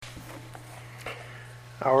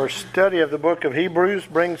Our study of the book of Hebrews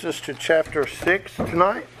brings us to chapter 6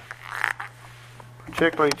 tonight,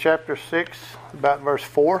 particularly chapter 6, about verse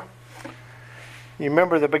 4. You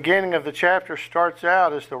remember the beginning of the chapter starts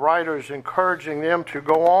out as the writer is encouraging them to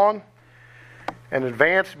go on and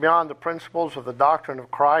advance beyond the principles of the doctrine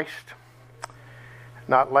of Christ,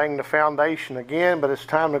 not laying the foundation again, but it's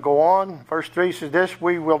time to go on. Verse 3 says, "This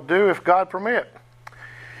we will do if God permit."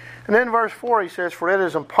 And then verse 4 he says, "For it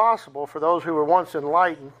is impossible for those who were once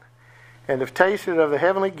enlightened and have tasted of the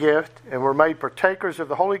heavenly gift and were made partakers of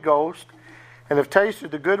the Holy Ghost and have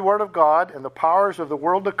tasted the good word of God and the powers of the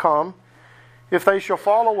world to come, if they shall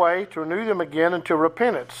fall away, to renew them again unto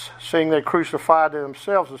repentance, seeing they crucified to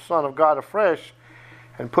themselves the Son of God afresh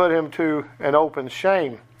and put him to an open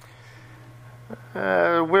shame."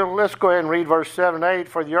 Let's go ahead and read verse 7 and 8.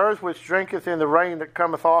 "For the earth which drinketh in the rain that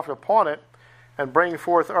cometh oft upon it, and bring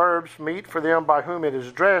forth herbs, meet for them by whom it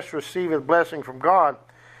is dressed, receiveth blessing from God.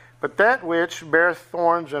 But that which beareth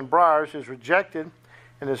thorns and briars is rejected,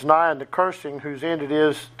 and is nigh unto cursing, whose end it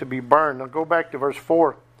is to be burned." Now go back to verse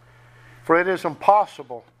 4. "For it is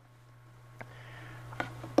impossible."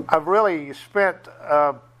 I've really spent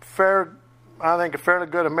a fairly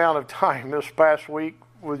good amount of time this past week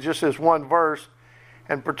with just this one verse,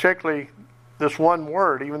 and particularly this one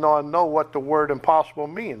word, even though I know what the word impossible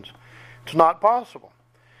means. It's not possible.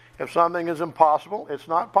 If something is impossible, it's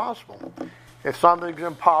not possible. If something is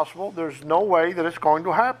impossible, there's no way that it's going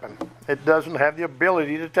to happen. It doesn't have the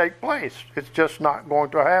ability to take place. It's just not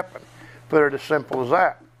going to happen. Put it as simple as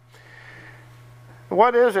that.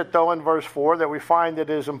 What is it, though, in verse 4 that we find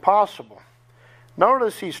that is impossible?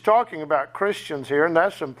 Notice he's talking about Christians here, and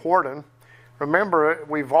that's important. Remember,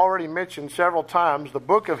 we've already mentioned several times, the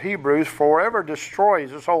book of Hebrews forever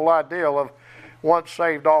destroys this whole ideal of once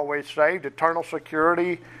saved, always saved, eternal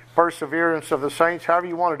security, perseverance of the saints, however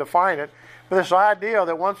you want to define it. But this idea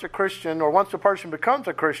that once a Christian, or once a person becomes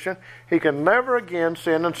a Christian, he can never again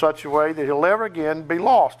sin in such a way that he'll never again be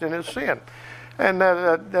lost in his sin. And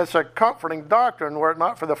that's a comforting doctrine, were it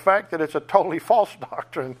not for the fact that it's a totally false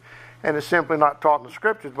doctrine and it's simply not taught in the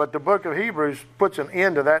Scriptures. But the book of Hebrews puts an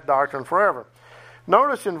end to that doctrine forever.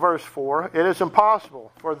 Notice in verse 4, "It is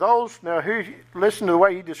impossible for those," now listen to the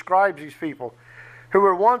way he describes these people, "who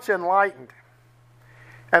were once enlightened,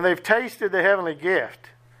 and they've tasted the heavenly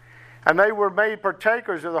gift, and they were made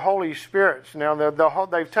partakers of the Holy Spirit." Now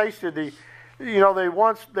they've tasted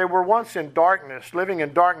they were once in darkness, living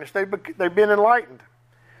in darkness. They've been enlightened.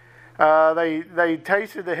 They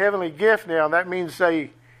tasted the heavenly gift now, and that means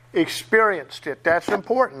they experienced it. That's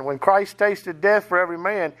important. When Christ tasted death for every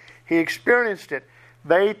man, he experienced it.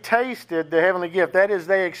 They tasted the heavenly gift. That is,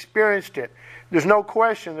 they experienced it. There's no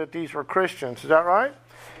question that these were Christians. Is that right?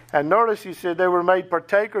 And notice he said they were made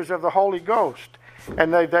partakers of the Holy Ghost.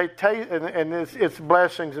 And its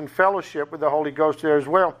blessings and fellowship with the Holy Ghost there as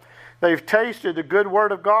well. They've tasted the good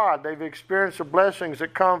Word of God. They've experienced the blessings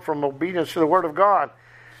that come from obedience to the Word of God.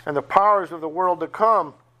 And the powers of the world to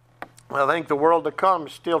come. I think the world to come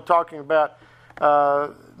is still talking about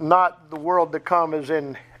not the world to come as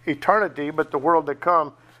in eternity, but the world to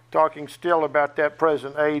come, talking still about that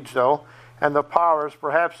present age though. And the powers,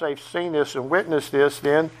 perhaps they've seen this and witnessed this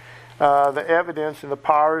then, the evidence and the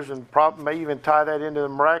powers, and probably may even tie that into the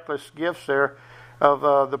miraculous gifts there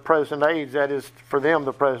of the present age. That is, for them,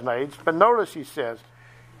 the present age. But notice he says,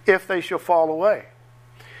 "if they shall fall away."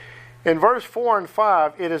 In verse 4 and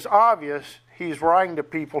 5, it is obvious he's writing to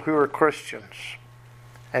people who are Christians.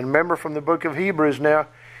 And remember from the book of Hebrews now,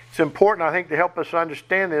 it's important, I think, to help us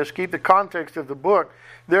understand this, keep the context of the book.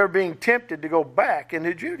 They're being tempted to go back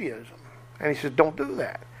into Judaism. And he says, don't do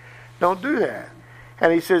that. Don't do that.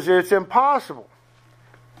 And he says, it's impossible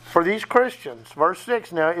for these Christians. Verse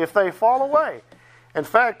 6 now, "if they fall away." In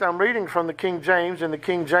fact, I'm reading from the King James, and the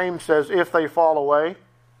King James says, "if they fall away."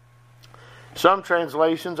 Some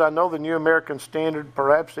translations, I know the New American Standard,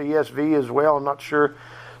 perhaps the ESV as well, I'm not sure.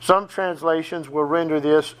 Some translations will render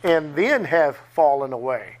this, "and then have fallen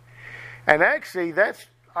away." And actually, that's,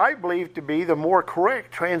 I believe, to be the more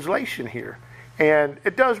correct translation here. And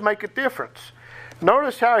it does make a difference.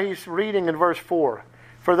 Notice how he's reading in verse 4.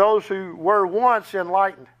 "For those who were once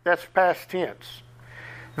enlightened," that's past tense.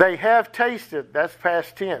 "They have tasted," that's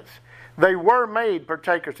past tense. "They were made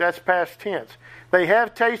partakers," that's past tense. "They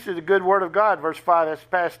have tasted the good word of God," verse 5, that's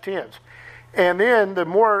past tense. And then the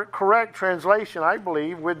more correct translation, I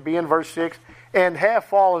believe, would be in verse 6, "and have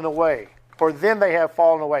fallen away," or "then they have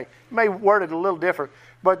fallen away." You may word it a little different,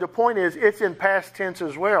 but the point is, it's in past tense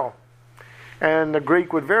as well. And the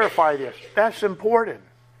Greek would verify this. That's important.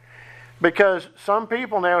 Because some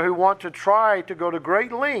people now who want to try to go to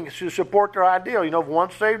great lengths to support their ideal,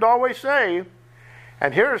 once saved, always saved,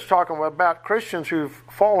 And here it's talking about Christians who've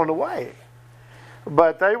fallen away.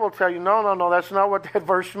 But they will tell you, no, that's not what that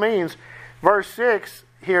verse means. Verse 6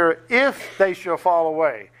 here, if they shall fall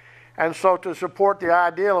away. And so to support the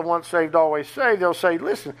ideal of once saved, always saved, they'll say,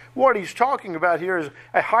 listen, what he's talking about here is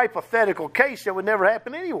a hypothetical case that would never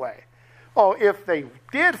happen anyway. Oh, if they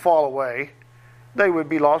did fall away, they would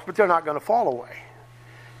be lost, but they're not going to fall away.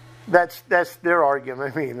 That's their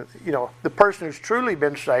argument. I mean, the person who's truly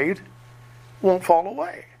been saved won't fall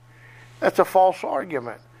away. That's a false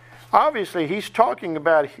argument. Obviously, he's talking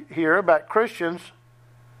about here about Christians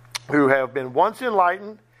who have been once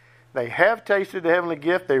enlightened. They have tasted the heavenly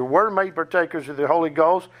gift. They were made partakers of the Holy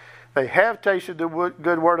Ghost. They have tasted the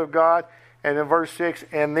good word of God. And in verse 6,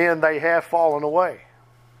 and then they have fallen away.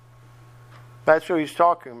 That's who he's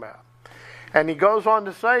talking about. And he goes on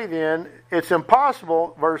to say then, it's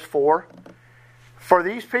impossible, verse 4, for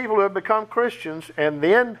these people who have become Christians and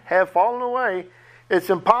then have fallen away, it's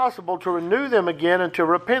impossible to renew them again into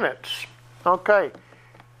repentance. Okay.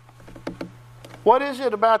 What is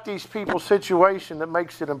it about these people's situation that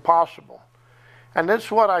makes it impossible? And this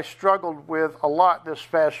is what I struggled with a lot this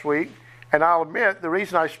past week. And I'll admit, the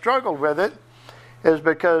reason I struggled with it is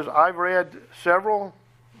because I've read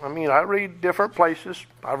I read different places.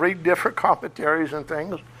 I read different commentaries and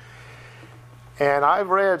things. And I've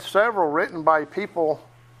read several written by people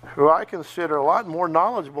who I consider a lot more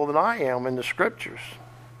knowledgeable than I am in the Scriptures.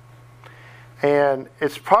 And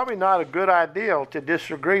it's probably not a good idea to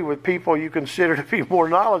disagree with people you consider to be more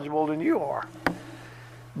knowledgeable than you are.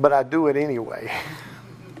 But I do it anyway.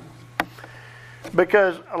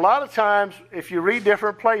 Because a lot of times, if you read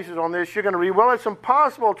different places on this, you're going to read, well, it's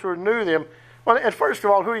impossible to renew them. Well, and first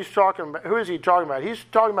of all, who is he talking about? He's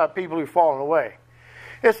talking about people who've fallen away.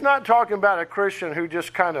 It's not talking about a Christian who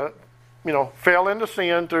just kind of, fell into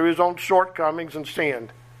sin through his own shortcomings and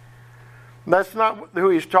sinned. That's not who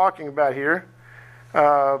he's talking about here.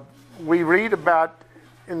 We read about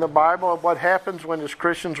in the Bible what happens when as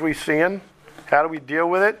Christians we sin. How do we deal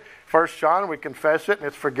with it? 1 John, we confess it and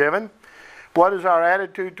it's forgiven. What is our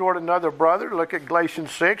attitude toward another brother? Look at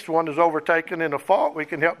Galatians 6. One is overtaken in a fault. We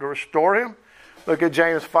can help to restore him. Look at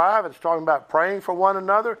James 5. It's talking about praying for one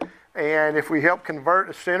another. And if we help convert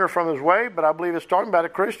a sinner from his way, but I believe it's talking about a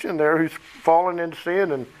Christian there who's fallen into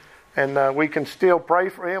sin, and we can still pray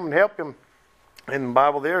for him and help him. And the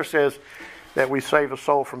Bible there says that we save a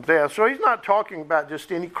soul from death. So he's not talking about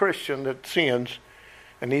just any Christian that sins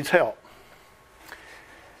and needs help.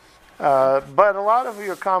 But a lot of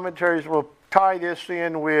your commentaries will tie this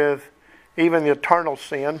in with even the eternal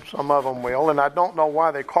sin. Some of them will. And I don't know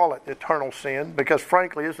why they call it eternal sin, because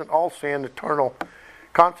frankly, isn't all sin eternal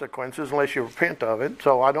consequences unless you repent of it?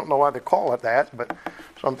 So I don't know why they call it that, but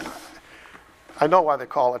I know why they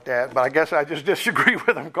call it that, but I guess I just disagree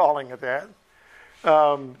with them calling it that.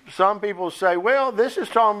 Some people say, well, this is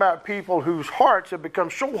talking about people whose hearts have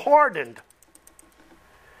become so hardened.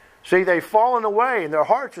 See, they've fallen away and their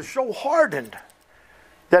hearts are so hardened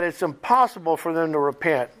that it's impossible for them to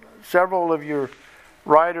repent. Several of your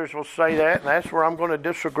writers will say that, and that's where I'm going to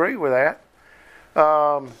disagree with that.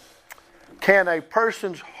 Can a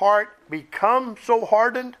person's heart become so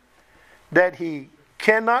hardened that he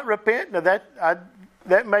cannot repent? Now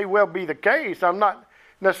that may well be the case. I'm not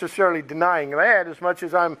necessarily denying that as much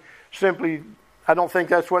as I don't think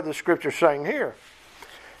that's what the Scripture's saying here.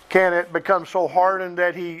 Can it become so hardened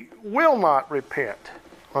that he will not repent?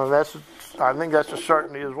 Well, I think that's a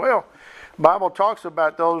certainty as well. The Bible talks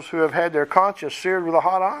about those who have had their conscience seared with a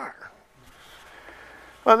hot iron.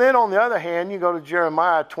 And then on the other hand, you go to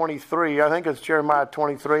Jeremiah 23. I think it's Jeremiah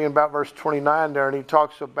 23 and about verse 29 there, and he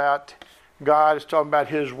talks about God is talking about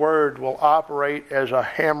His Word will operate as a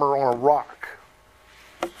hammer on a rock.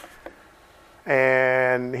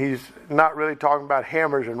 And he's not really talking about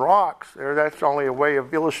hammers and rocks there. That's only a way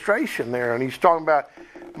of illustration there. And he's talking about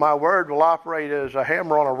my word will operate as a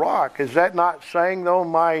hammer on a rock. Is that not saying, though,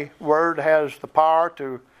 my word has the power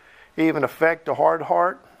to even affect a hard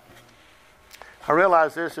heart? I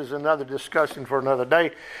realize this is another discussion for another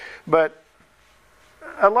day. But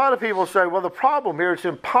a lot of people say, well, the problem here is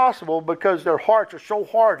impossible because their hearts are so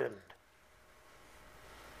hardened.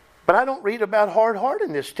 But I don't read about hard heart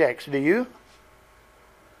in this text, do you?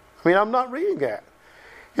 I mean, I'm not reading that.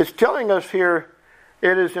 It's telling us here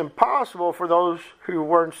it is impossible for those who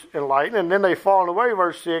weren't enlightened, and then they've fallen away,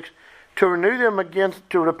 verse 6, to renew them again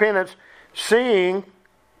to repentance, seeing,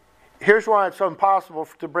 here's why it's impossible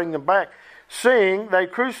to bring them back, seeing they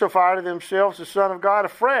crucify to themselves the Son of God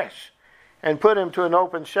afresh and put Him to an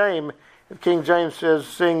open shame. King James says,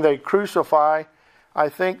 seeing they crucify. I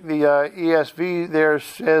think the ESV there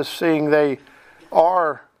says, seeing they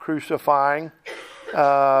are crucifying.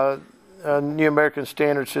 New American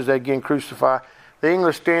Standard says they again crucify. The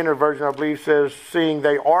English Standard Version, I believe, says seeing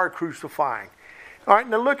they are crucifying. All right,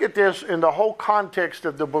 now look at this in the whole context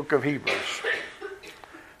of the book of Hebrews.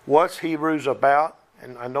 What's Hebrews about?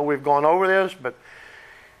 And I know we've gone over this, but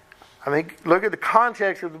I think look at the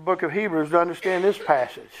context of the book of Hebrews to understand this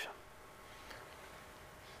passage.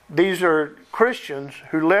 These are Christians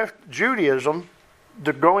who left Judaism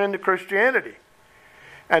to go into Christianity.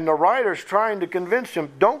 And the writer's trying to convince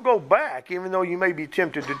them, don't go back, even though you may be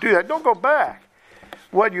tempted to do that. Don't go back.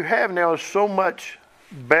 What you have now is so much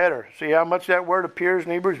better. See how much that word appears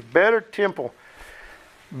in Hebrews? Better temple,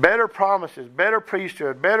 better promises, better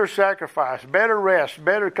priesthood, better sacrifice, better rest,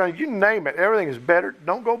 better, you name it. Everything is better.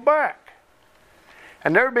 Don't go back.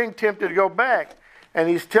 And they're being tempted to go back. And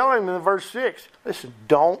he's telling them in verse 6, listen,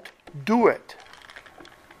 don't do it.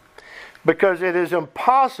 Because it is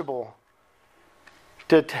impossible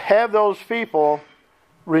to have those people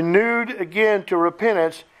renewed again to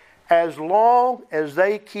repentance as long as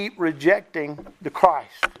they keep rejecting the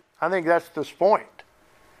Christ. I think that's this point.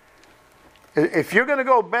 If you're going to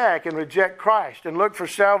go back and reject Christ and look for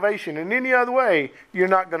salvation in any other way, you're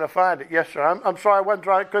not going to find it. Yes, sir. I'm sorry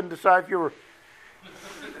I couldn't decide if you were...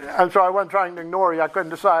 I'm sorry, I wasn't trying to ignore you. I couldn't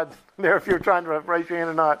decide there if you were trying to raise your hand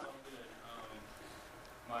or not.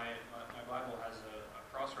 My Bible has a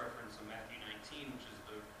cross-reference in Matthew 19, which is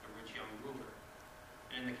the rich young ruler.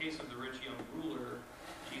 And in the case of the rich young ruler,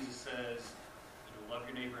 Jesus says, love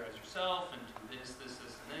your neighbor as yourself, and do this, this,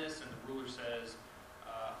 this, and this. And the ruler says,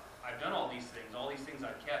 I've done all these things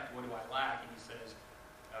I've kept, what do I lack? And he says,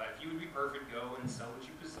 if you would be perfect, go and sell what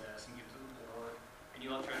you possess and give to the poor, and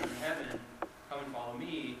you'll have treasure in heaven. Come and follow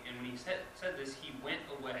me. And when he said this, he went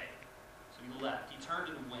away. So he left. He turned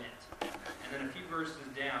and went. And then a few verses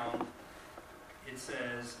down, it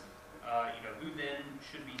says, who then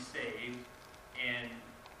should be saved? And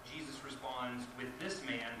Jesus responds with this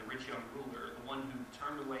man, the rich young ruler, the one who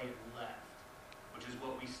turned away and left, which is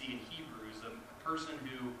what we see in Hebrews, a person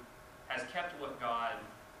who has kept what God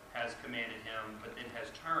has commanded him, but then has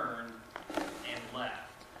turned and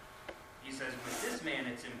left. He says, with this man,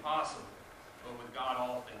 it's impossible. But with God,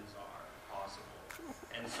 all things are possible.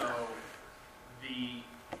 And so the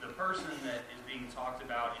person that is being talked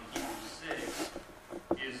about in Hebrews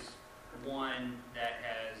 6 is one that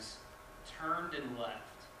has turned and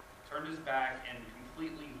left, turned his back and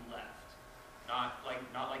completely left. Not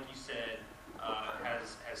like you said,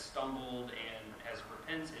 has stumbled and has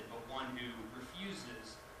repented, but one who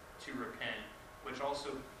refuses to repent, which also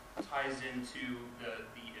ties into the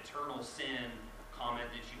eternal sin comment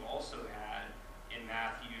that you also had in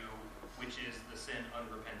Matthew, which is the sin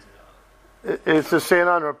unrepented of. It's the sin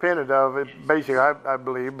unrepented of, basically, I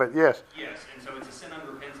believe, but yes. Yes, and so it's a sin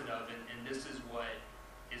unrepented of, and this is what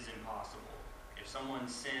is impossible. If someone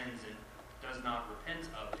sins and does not repent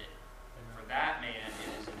of it, for that man,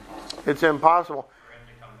 it is impossible. It's impossible. For him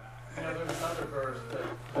to come back. There's another verse that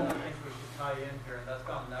I think we should tie in here, and that's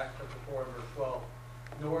found in Acts chapter 4 and verse 12.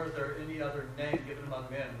 Nor is there any other name given among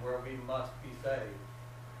men where we must be saved.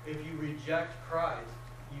 If you reject Christ,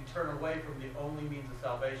 you turn away from the only means of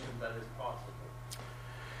salvation that is possible.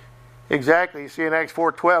 Exactly. You see in Acts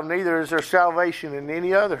 4:12, neither is there salvation in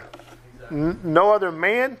any other. Exactly. No other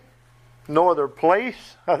man, no other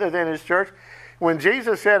place other than his church. When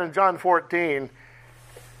Jesus said in John 14,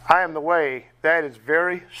 I am the way, that is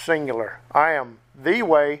very singular. I am the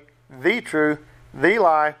way, the truth, the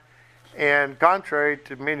life. And contrary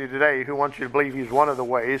to many today who want you to believe he's one of the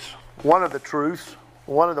ways, one of the truths,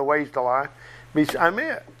 one of the ways to life, I'm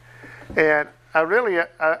it. And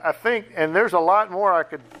I think, and there's a lot more I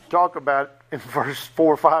could talk about in verse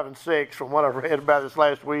 4, 5, and 6 from what I've read about this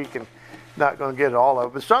last week, and not going to get it all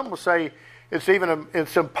of it. But some will say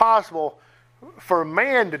it's impossible for a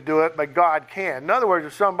man to do it, but God can. In other words,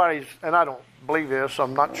 if somebody's, and I don't believe this, so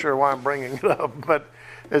I'm not sure why I'm bringing it up, but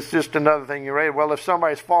it's just another thing you read. Well, if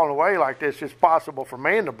somebody's fallen away like this, it's possible for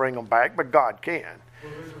man to bring them back, but God can.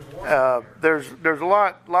 There's a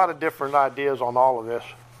lot of different ideas on all of this.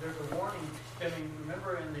 There's a warning.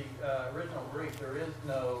 Remember in the original Greek, there is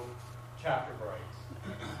no chapter breaks.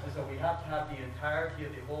 And so we have to have the entirety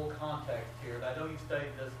of the whole context here. And I know you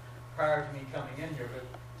studied this prior to me coming in here, but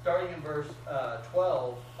starting in verse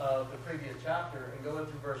 12 of the previous chapter and going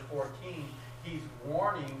through verse 14, he's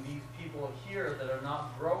warning these people here that are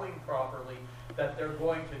not growing properly that they're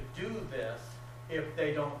going to do this if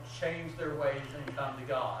they don't change their ways and come to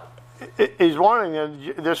God. He's warning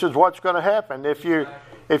them, this is what's going to happen. If you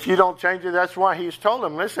don't change it, that's why he's told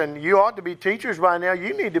them, listen, you ought to be teachers by now.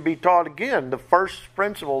 You need to be taught again the first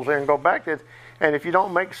principles and go back to it. And if you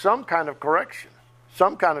don't make some kind of correction,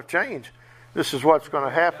 some kind of change, this is what's going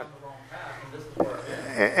to happen. Down the wrong path, and this is where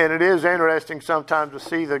it is. And it is interesting sometimes to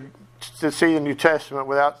see the New Testament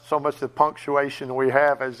without so much the punctuation we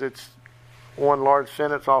have, as it's one large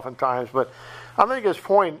sentence oftentimes. But I think his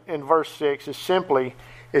point in verse 6 is simply,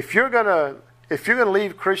 if you're gonna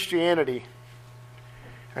leave Christianity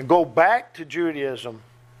and go back to Judaism,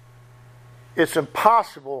 it's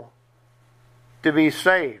impossible to be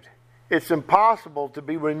saved. It's impossible to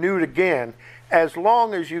be renewed again as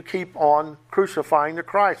long as you keep on crucifying the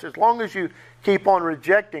Christ, as long as you keep on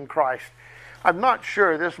rejecting Christ. I'm not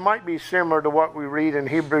sure. This might be similar to what we read in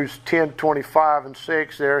Hebrews 10:25 and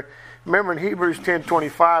 6 there. Remember in Hebrews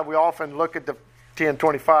 10:25, we often look at the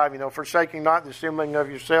 10:25, forsaking not the assembling of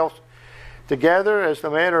yourselves together as the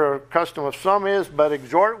manner or custom of some is, but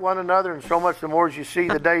exhort one another, and so much the more as you see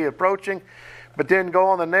the day approaching. But then go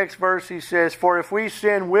on the next verse, he says, for if we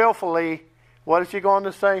sin willfully, what is he going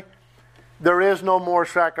to say? There is no more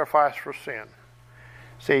sacrifice for sin.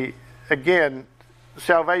 See, again,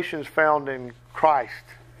 salvation is found in Christ,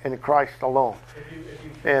 and in Christ alone.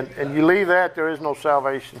 And you leave that, there is no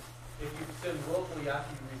salvation. If you sin willfully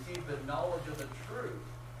after you receive the knowledge of the truth,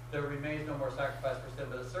 there remains no more sacrifice for sin,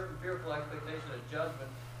 but a certain fearful expectation of judgment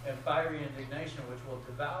and fiery indignation which will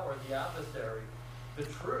devour the adversary, the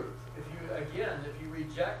truth. If you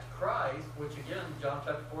reject Christ, which again, John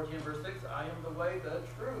chapter 14, verse 6, I am the way, the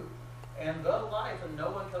truth, and the life, and no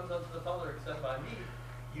one comes unto the Father except by me.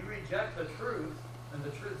 You reject the truth, and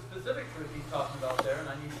the specific truth he's talking about there, and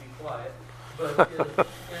I need to be quiet, but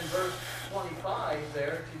in verse 25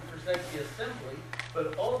 there, to forsake the assembly,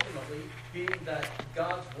 but ultimately, being that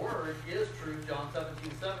God's word is true, John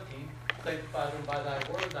 17:17, sanctify them by thy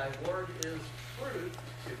word is truth.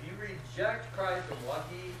 If you reject Christ and what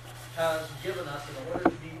he has given us in order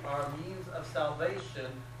to be our means of salvation,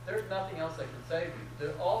 there's nothing else that can save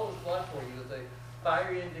you. All that's left for you is a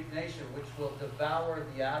fiery indignation which will devour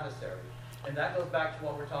the adversary. And that goes back to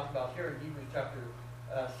what we're talking about here in Hebrews chapter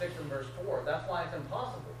 6 and verse 4. That's why it's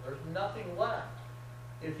impossible. There's nothing left.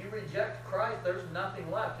 If you reject Christ, there's nothing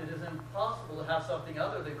left. It is impossible to have something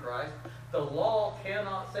other than Christ. The law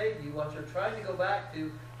cannot save you. What you're trying to go back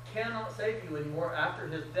to cannot save you anymore. After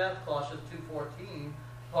his death, Colossians 2:14,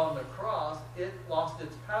 upon the cross, it lost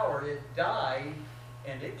its power. It died,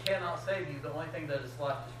 and it cannot save you. The only thing that is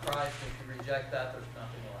left is Christ. If you reject that, there's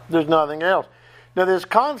nothing left. There's nothing else. Now, this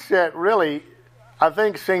concept really, I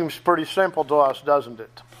think, seems pretty simple to us, doesn't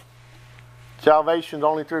it? Salvation is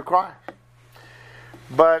only through Christ.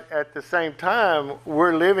 But at the same time,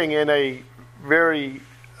 we're living in a very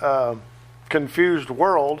confused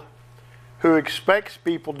world who expects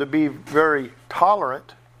people to be very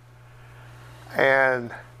tolerant.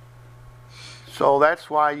 And so that's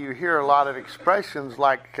why you hear a lot of expressions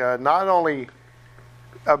like not only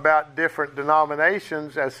about different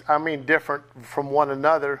denominations, different from one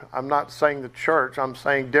another. I'm not saying the church, I'm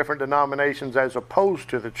saying different denominations as opposed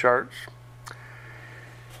to the church.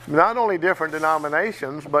 Not only different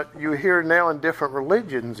denominations, but you hear now in different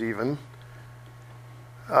religions even,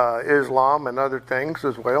 Islam and other things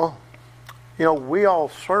as well. We all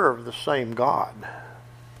serve the same God.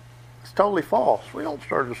 It's totally false. We don't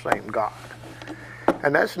serve the same God.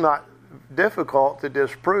 And that's not difficult to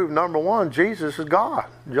disprove. Number one, Jesus is God,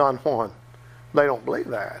 John 1. They don't believe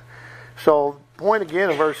that. So, point again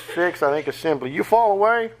in verse 6, I think is simply, you fall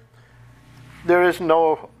away, there is there's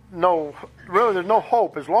no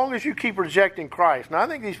hope as long as you keep rejecting Christ. Now, I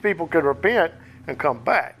think these people could repent and come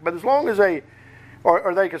back, but as long as they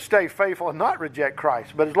could stay faithful and not reject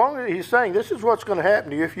Christ. But as long as he's saying this is what's going to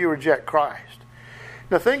happen to you if you reject Christ.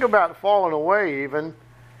 Now, think about falling away even.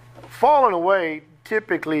 Falling away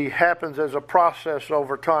typically happens as a process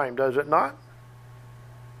over time, does it not?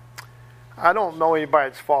 I don't know anybody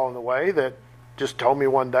that's fallen away that just told me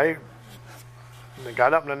one day, they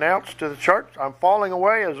got up and announced to the church, I'm falling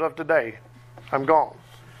away as of today. I'm gone.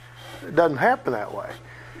 It doesn't happen that way.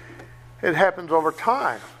 It happens over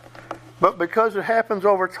time. But because it happens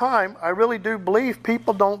over time, I really do believe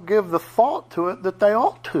people don't give the thought to it that they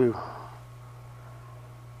ought to.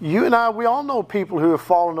 You and I, we all know people who have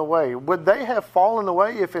fallen away. Would they have fallen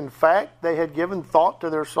away if in fact they had given thought to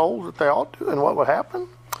their souls that they ought to, and what would happen?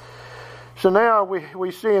 So now we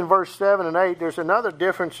see in verse 7 and 8, there's another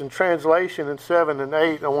difference in translation in 7 and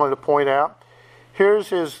 8 I wanted to point out. Here's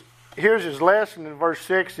his lesson in verse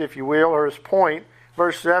 6, if you will, or his point.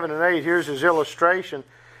 Verse 7 and 8, here's his illustration.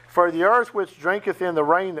 For the earth which drinketh in the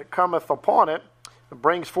rain that cometh upon it, and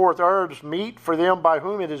brings forth herbs, meat for them by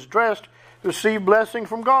whom it is dressed, receive blessing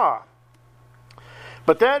from God.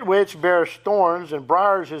 But that which bears thorns and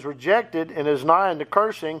briars is rejected, and is nigh unto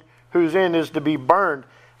cursing, whose end is to be burned.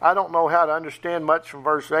 I don't know how to understand much from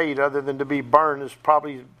verse 8 other than to be burned is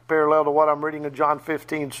probably parallel to what I'm reading in John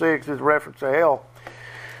 15:6 is reference to hell.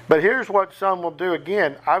 But here's what some will do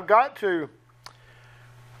again. I've got to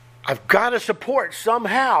support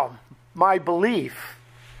somehow my belief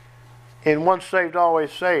in once saved,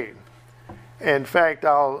 always saved. In fact,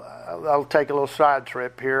 I'll take a little side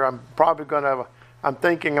trip here. I'm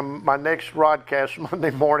thinking of my next broadcast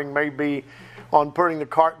Monday morning may be on putting the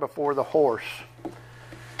cart before the horse.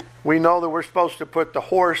 We know that we're supposed to put the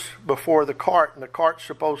horse before the cart, and the cart's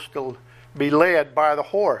supposed to be led by the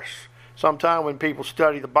horse. Sometimes when people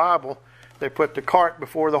study the Bible, they put the cart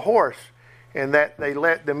before the horse, and that they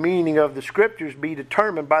let the meaning of the Scriptures be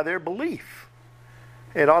determined by their belief.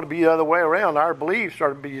 It ought to be the other way around. Our beliefs are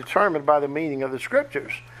to be determined by the meaning of the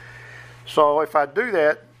Scriptures. So if I do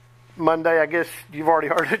that, Monday, I guess you've already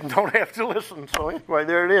heard it and don't have to listen. So anyway,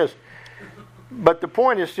 there it is. But the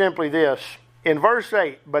point is simply this. In verse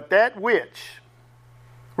 8, but that which,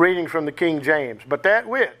 reading from the King James, but that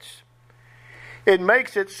which, it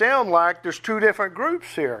makes it sound like there's two different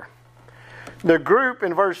groups here. The group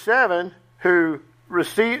in verse 7 who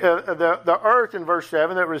receive the earth in verse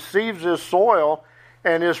 7 that receives this soil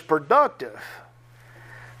and is productive.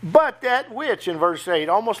 But that which in verse 8,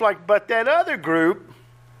 almost like but that other group,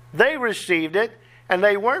 they received it and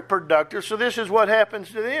they weren't productive, so this is what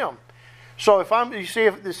happens to them. So you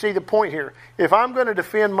see the point here. If I'm going to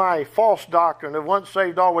defend my false doctrine of once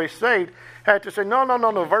saved, always saved, I have to say, no.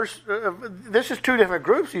 This is two different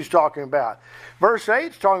groups he's talking about. Verse 8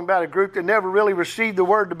 is talking about a group that never really received the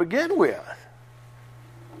word to begin with.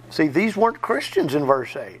 See, these weren't Christians in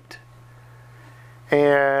verse 8.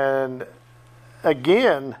 And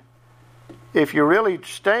again, if you're really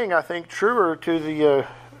staying, I think, truer to the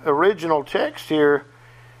original text here,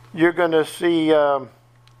 you're going to see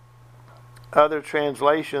other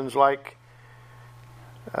translations like,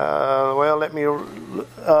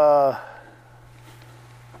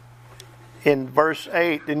 in verse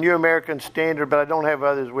 8, the New American Standard, but I don't have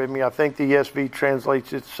others with me. I think the ESV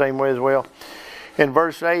translates it the same way as well. In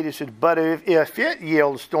verse 8, it says, but if it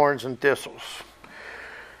yields thorns and thistles.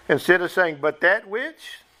 Instead of saying, but that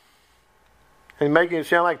which, and making it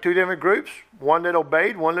sound like two different groups, one that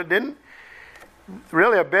obeyed, one that didn't.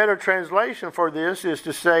 Really, a better translation for this is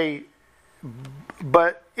to say,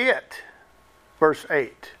 but it, verse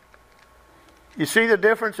 8. You see the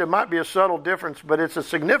difference? It might be a subtle difference, but it's a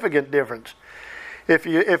significant difference. If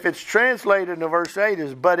it's translated in verse 8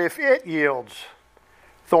 as, but if it yields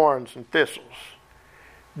thorns and thistles,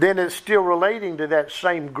 then it's still relating to that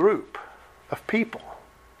same group of people.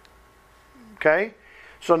 Okay?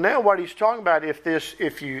 So now what he's talking about, if this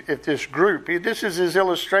group, this is his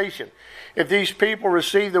illustration. If these people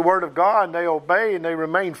receive the word of God and they obey and they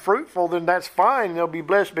remain fruitful, then that's fine. They'll be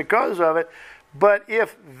blessed because of it. But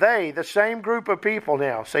if they, the same group of people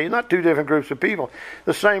now, say not two different groups of people,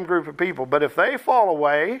 the same group of people, but if they fall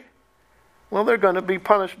away, well, they're going to be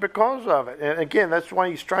punished because of it. And again, that's why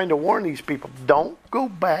he's trying to warn these people. Don't go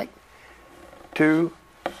back to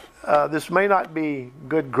this may not be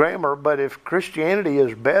good grammar, but if Christianity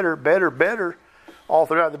is better, all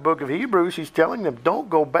throughout the book of Hebrews, he's telling them, don't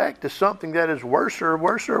go back to something that is worse.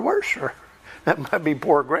 That might be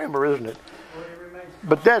poor grammar, isn't it? Well, it remains constant.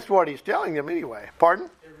 But that's what he's telling them anyway. Pardon?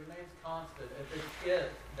 It remains constant. If it's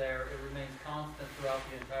it there, it remains constant throughout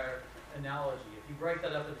the entire analogy. If you break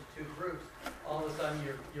that up into two groups, all of a sudden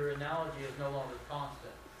your analogy is no longer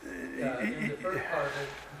constant. In the first part of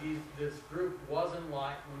it, this group wasn't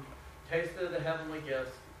like when tasted of the heavenly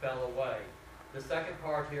gifts fell away. The second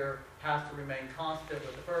part here has to remain constant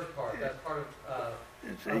with the first part. That's part of...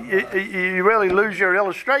 you really lose your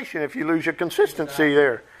illustration if you lose your consistency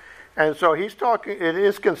there. And so he's talking, it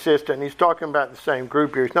is consistent. He's talking about the same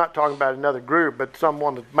group here. He's not talking about another group, but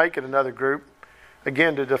someone to make it another group.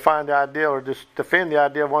 Again, to define the idea or just defend the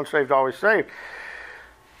idea of once saved, always saved.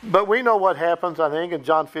 But we know what happens, I think, in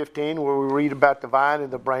John 15, where we read about the vine and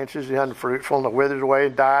the branches, the unfruitful, and it withers away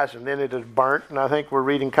and dies, and then it is burnt. And I think we're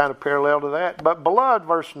reading kind of parallel to that. But beloved,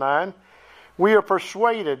 verse 9, we are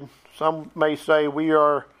persuaded, some may say we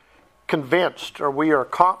are convinced or we are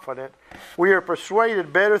confident, we are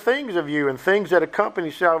persuaded better things of you and things that accompany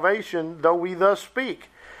salvation, though we thus speak.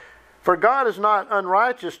 For God is not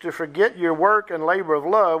unrighteous to forget your work and labor of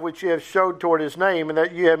love, which you have showed toward his name, and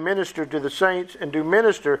that you have ministered to the saints and do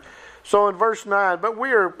minister. So in verse 9, but we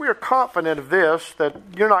are confident of this, that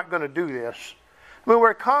you're not going to do this. I mean,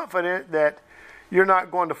 we're confident that you're not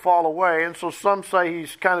going to fall away. And so some say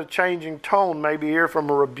he's kind of changing tone maybe here from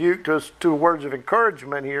a rebuke to words of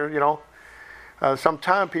encouragement here, you know.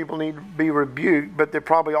 Sometimes people need to be rebuked, but they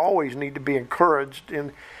probably always need to be encouraged.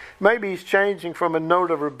 And maybe he's changing from a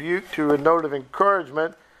note of rebuke to a note of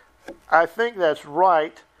encouragement. I think that's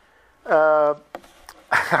right.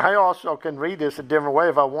 I also can read this a different way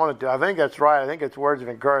if I wanted to. I think that's right. I think it's words of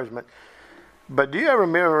encouragement. But do you ever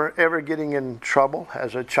remember ever getting in trouble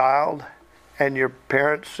as a child and your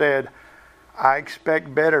parents said, I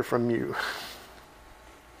expect better from you?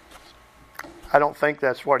 I don't think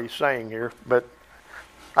that's what he's saying here, but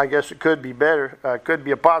I guess it could be better. Could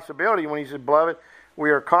be a possibility when he said, beloved,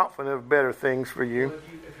 we are confident of better things for you. Well,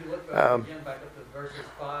 if you look back up to verses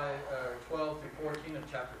 12 through 14 of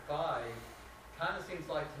chapter 5, kind of seems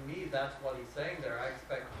like to me that's what he's saying there. I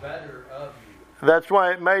expect better of you. That's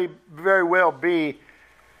why it may very well be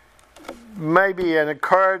maybe an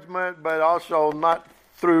encouragement, but also not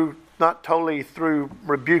totally through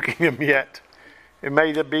rebuking him yet. It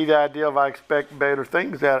may be the idea of I expect better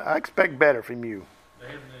things, that I expect better from you. They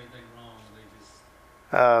haven't done anything wrong. They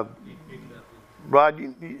just pick it up. Rod,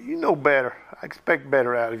 you know better. I expect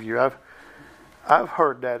better out of you. I've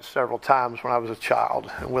heard that several times when I was a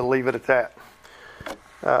child, and we'll leave it at that.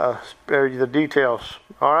 Spare you the details.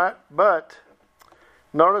 All right, but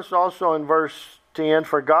notice also in verse 10,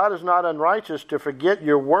 for God is not unrighteous to forget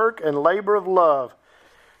your work and labor of love,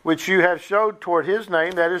 which you have showed toward his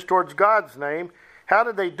name, that is, towards God's name. How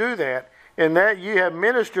did they do that? In that you have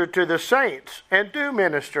ministered to the saints, and do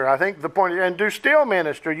minister. I think the point is, and do still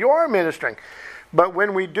minister. You are ministering. But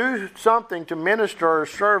when we do something to minister or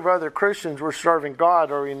serve other Christians, we're serving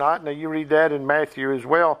God, are we not? Now you read that in Matthew as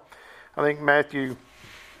well. I think Matthew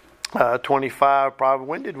 25, probably.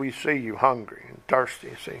 When did we see you hungry and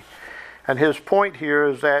thirsty? See, and his point here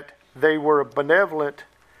is that they were a benevolent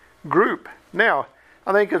group. Now,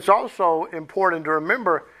 I think it's also important to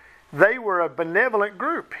remember they were a benevolent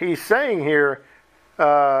group. He's saying here,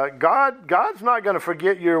 God's not going to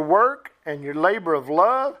forget your work and your labor of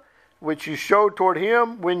love, which you showed toward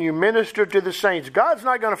him when you ministered to the saints. God's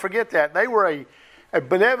not going to forget that. They were a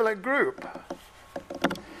benevolent group.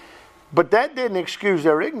 But that didn't excuse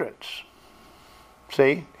their ignorance.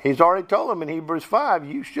 See, he's already told them in Hebrews 5,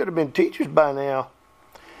 you should have been teachers by now.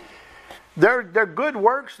 Their good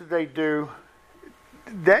works that they do,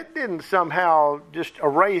 that didn't somehow just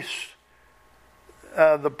erase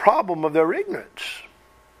the problem of their ignorance.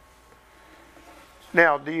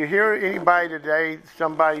 Now, do you hear anybody today,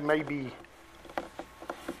 somebody maybe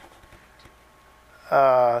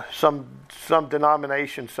some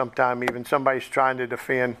denomination sometime even, somebody's trying to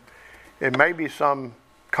defend, it may be some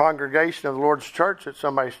congregation of the Lord's church that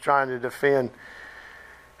somebody's trying to defend,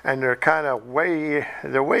 and they're kind of way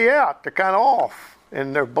out, they're kind of off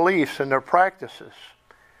in their beliefs and their practices.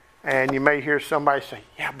 And you may hear somebody say,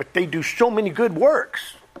 yeah, but they do so many good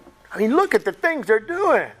works. I mean, look at the things they're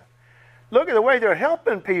doing. Look at the way they're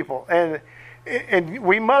helping people. And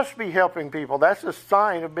we must be helping people. That's a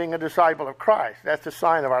sign of being a disciple of Christ. That's a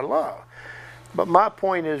sign of our love. But my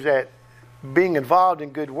point is that being involved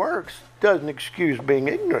in good works doesn't excuse being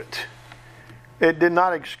ignorant. It did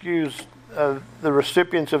not excuse the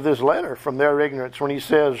recipients of this letter from their ignorance when he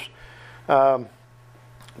says,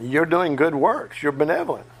 you're doing good works, you're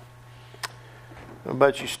benevolent.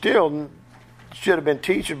 But you still should have been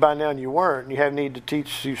teachers by now, and you weren't. You have need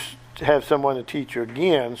to have someone to teach you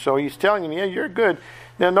again. So he's telling you, yeah, you're good.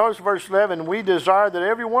 Now notice verse 11, we desire that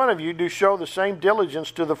every one of you do show the same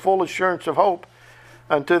diligence to the full assurance of hope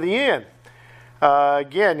unto the end.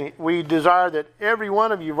 Again, we desire that every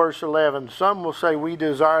one of you, verse 11. Some will say we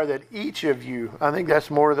desire that each of you. I think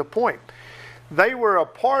that's more of the point. They were a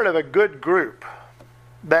part of a good group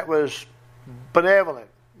that was benevolent,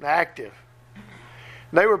 active.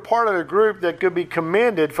 They were part of a group that could be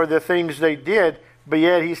commended for the things they did, but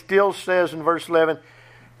yet he still says in verse 11,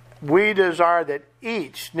 we desire that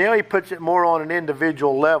each, now he puts it more on an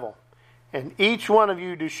individual level, and each one of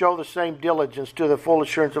you do show the same diligence to the full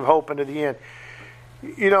assurance of hope unto the end.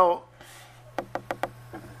 You know,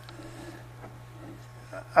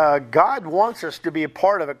 God wants us to be a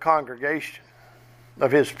part of a congregation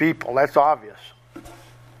of his people. That's obvious.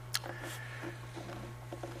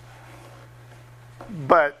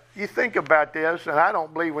 But you think about this, and I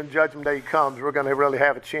don't believe when Judgment Day comes we're going to really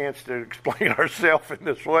have a chance to explain ourselves in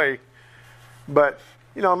this way. But,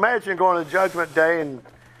 you know, imagine going to Judgment Day and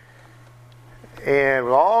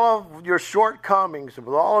with all of your shortcomings, and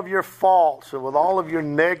with all of your faults, and with all of your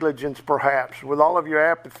negligence perhaps, with all of your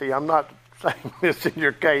apathy. I'm not saying this in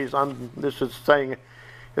your case. This is saying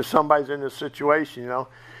if somebody's in this situation, you know.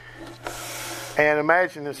 And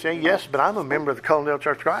imagine them saying, yes, but I'm a member of the Colonial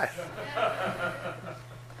Church of Christ.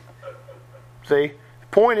 See, the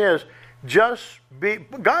point is,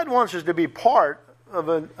 God wants us to be part of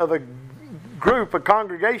a group, a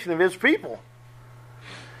congregation of his people.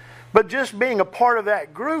 But just being a part of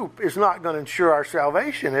that group is not going to ensure our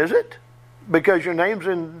salvation, is it? Because your name's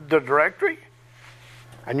in the directory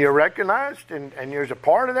and you're recognized and you're a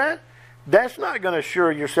part of that. That's not going to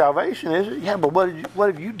assure your salvation, is it? Yeah, but what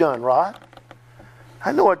have you done, Rod?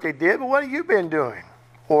 I know what they did, but what have you been doing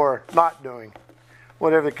or not doing?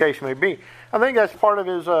 Whatever the case may be. I think that's part of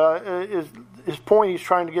his point he's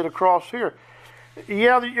trying to get across here.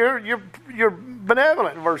 Yeah, you're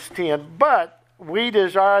benevolent in verse 10, but we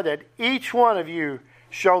desire that each one of you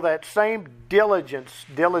show that same diligence.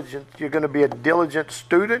 Diligence. You're going to be a diligent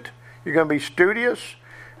student. You're going to be studious,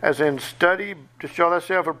 as in study to show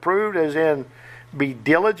thyself approved, as in be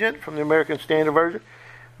diligent from the American Standard Version.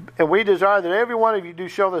 And we desire that every one of you do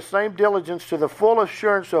show the same diligence to the full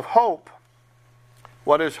assurance of hope.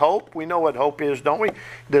 What is hope? We know what hope is, don't we?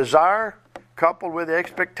 Desire coupled with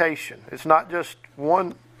expectation. It's not just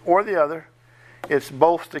one or the other. It's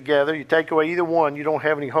both together. You take away either one, you don't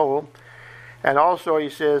have any hope. And also he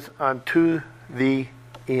says, unto the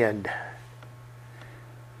end.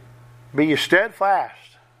 Be ye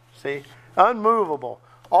steadfast. See? Unmovable.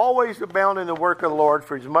 Always abound in the work of the Lord,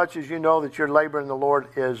 for as much as you know that your labor in the Lord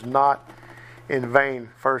is not in vain.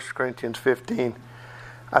 1 Corinthians 15.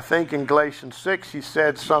 I think in Galatians 6 he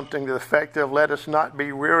said something to the effect of, let us not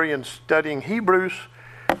be weary in studying Hebrews,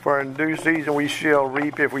 for in due season we shall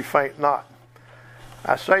reap if we faint not.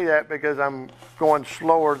 I say that because I'm going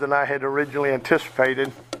slower than I had originally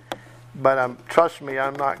anticipated, but trust me,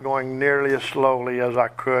 I'm not going nearly as slowly as I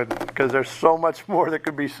could, because there's so much more that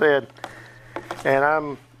could be said. And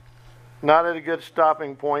I'm not at a good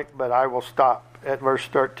stopping point, but I will stop at verse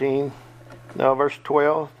 13. Now verse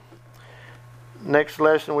 12. Next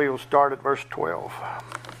lesson we will start at verse 12.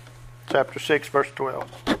 Chapter 6, verse 12.